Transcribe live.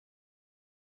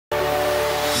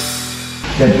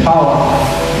the power of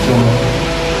joy.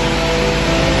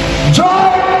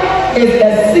 Joy is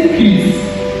a secret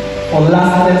for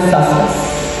lasting success.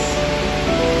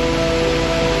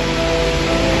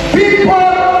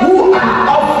 People who are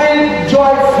often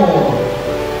joyful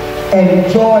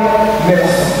enjoy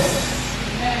miracles.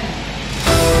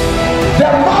 The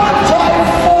more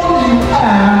joyful you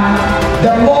are,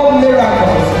 the more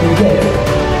miracles you get.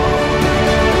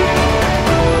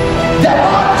 The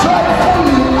more joyful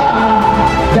you are,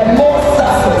 the more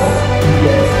success you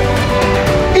get.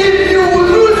 If you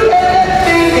lose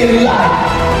anything in life,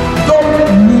 don't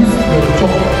lose your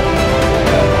joy.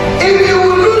 If you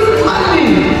lose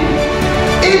money,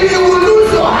 if you lose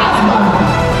your husband,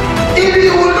 if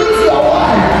you lose your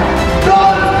wife,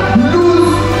 don't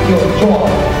lose your joy.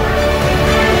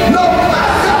 No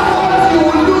matter what you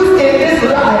will lose in this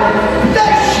life,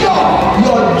 make sure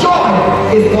your joy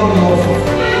is not lost.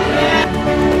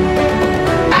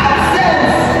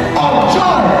 Absence of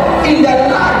joy in the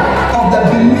life of the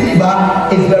believer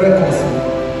is very costly.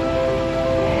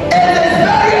 It is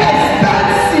very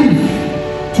expensive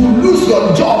to lose your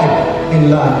joy in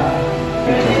life.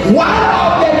 One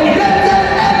of the greatest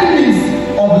enemies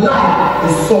of life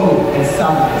is sorrow and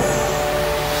sadness.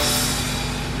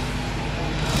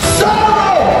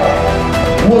 Sorrow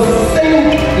will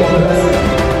sink your blessing.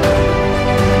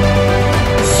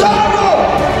 Sorrow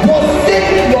will sink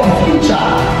your future.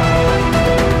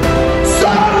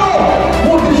 Sorrow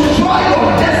will destroy your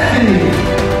destiny.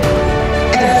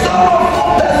 A sorrowful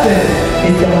person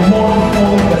is a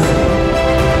mournful person.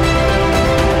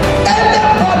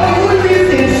 Anybody who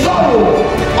lives in sorrow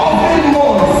often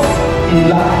mourns in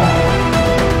life.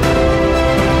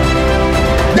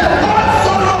 The more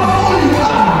sorrowful you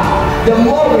are, the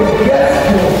more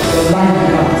regretful your life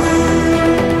becomes.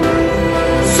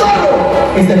 Sorrow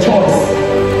is a choice.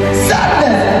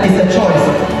 Sadness is a choice.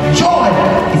 Joy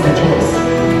is a choice.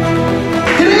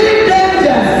 Three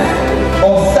dangers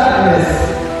of sadness.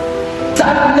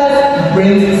 Sadness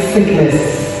brings sickness.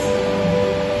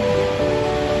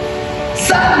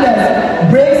 Sadness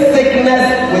brings sickness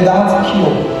without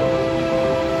cure.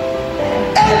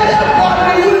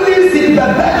 Anybody who lives in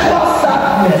perpetual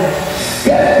sadness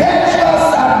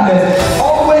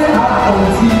always has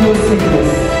continuous sickness.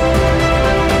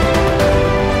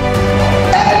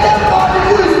 Anybody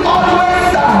who is always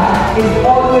sad is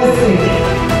always sick.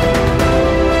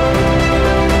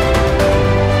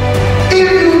 If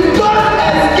you don't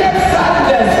escape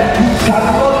sadness, you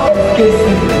cannot escape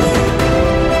sickness.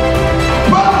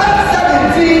 Proverbs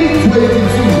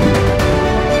 17:22.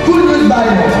 Good news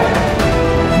Bible.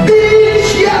 Being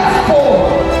cheerful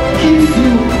keeps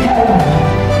you healthy.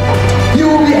 You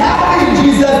will be happy in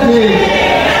Jesus' name.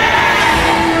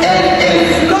 It is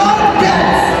not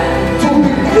death to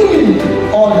be gloomy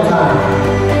all the time.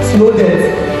 Slow death.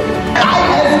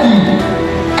 ISD.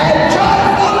 A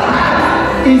joyful heart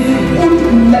is good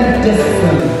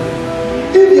medicine.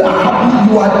 If you are happy,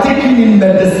 you are taking in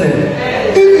medicine.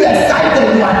 If you are excited,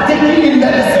 you are taking in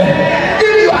medicine.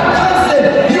 If you are dancing,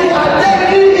 you are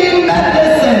taking in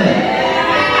medicine.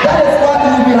 That is why you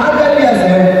will be 100 years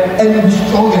and you will be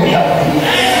strong and healthy.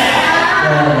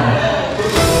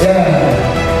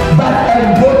 But a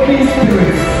broken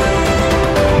spirit,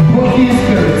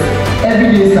 every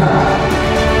day sad,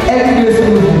 every day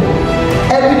sorrowful,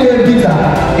 every day bitter,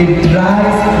 it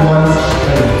dries one's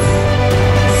strength.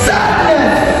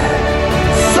 Sadness,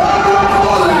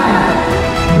 sorrowful life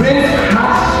brings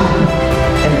hardship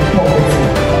and poverty.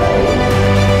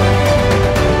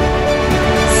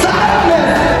 Sadness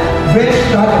brings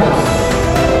struggles.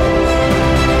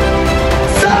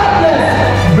 Sadness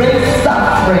brings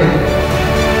suffering.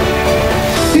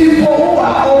 People who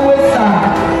are always sad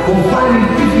will find it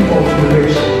difficult to be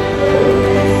rich.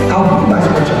 I'll put my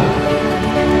scripture.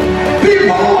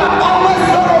 People who are always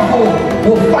sorrowful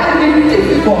will find it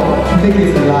difficult to make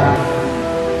it in life.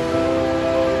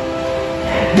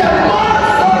 The more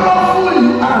sorrowful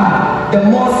you are, the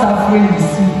more suffering you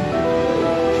see.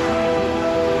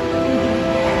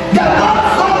 The more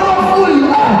sorrowful you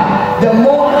are, the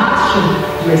more hardship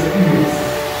you experience.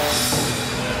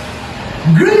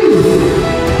 Grieve,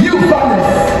 you farmers.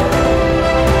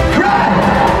 Cry,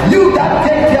 you that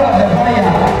take care of the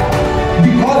vineyard.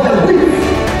 Because the wheat,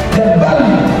 the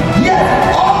barley, yes,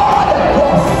 all the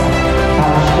crops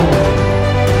are destroyed.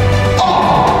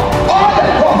 All the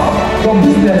crops, your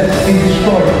business is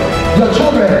destroyed. Your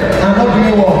children are not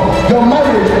doing well. Your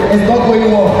marriage is not going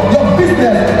well. Your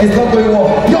business is not going well.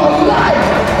 Your life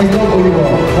is not going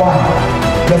well. Why?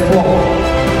 Verse 4.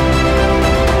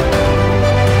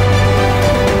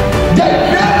 The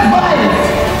grapevines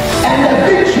and the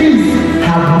fig trees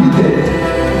have withered.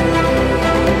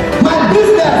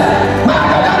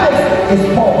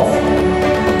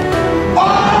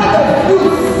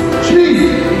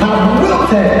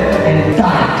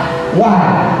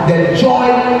 the joy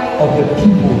of the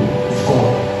people is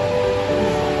gone.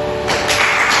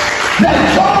 The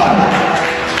joy,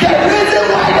 the reason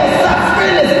why the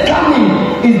suffering is coming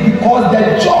is because the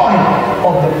joy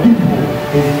of the people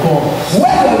is gone.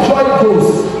 Where the joy goes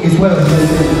is where the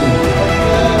blessing is.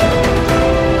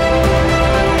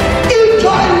 If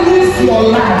joy leaves your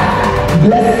life,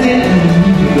 blessing will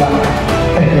leave your life.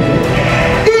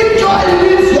 If joy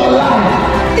leaves your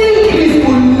life, increase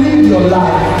will leave your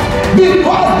life.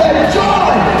 Because the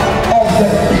joy of the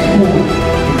people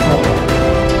is gone.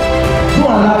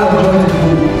 Don't allow your joy to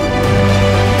go.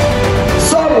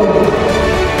 Sorrow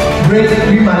brings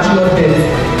premature death.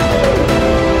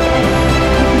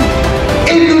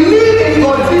 If you live in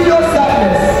continuous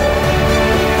sadness,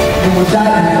 you will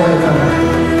die before your time.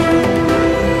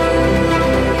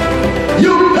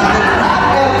 You can't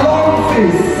have a long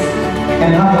face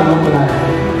and have a long life.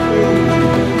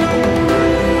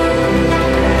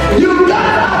 You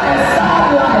can't have a sad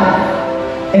life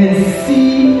and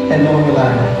see a long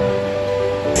life.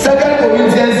 2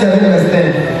 Corinthians 7 verse 10.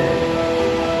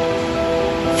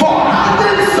 For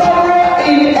having sorrow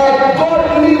in a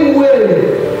godly way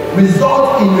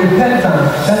results in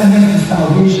repentance that leads to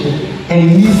salvation and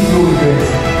leads to regret.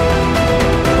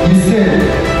 You sin,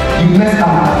 you messed up,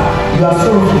 you are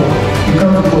sorrowful, you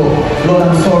come to God, Lord,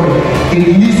 I'm sorry. It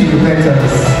leads to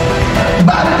repentance.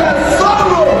 But the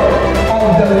sorrow of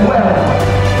the world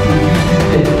produces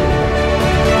death.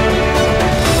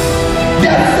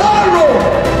 The sorrow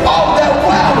of the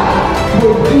world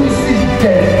produces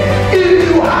death. If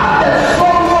you have the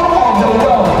sorrow of the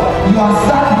world, you are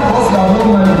sad because you have no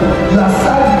money. You are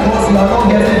sad because you are not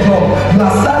getting a job. You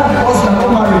are sad because you are not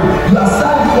married. You are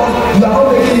sad because you are not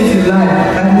making it in life.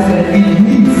 And it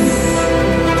leads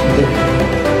to death.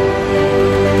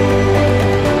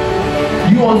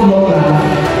 You want long life?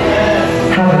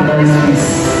 Have a nice face.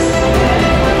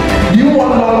 You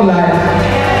want long life?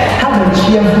 Have a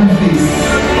cheerful face.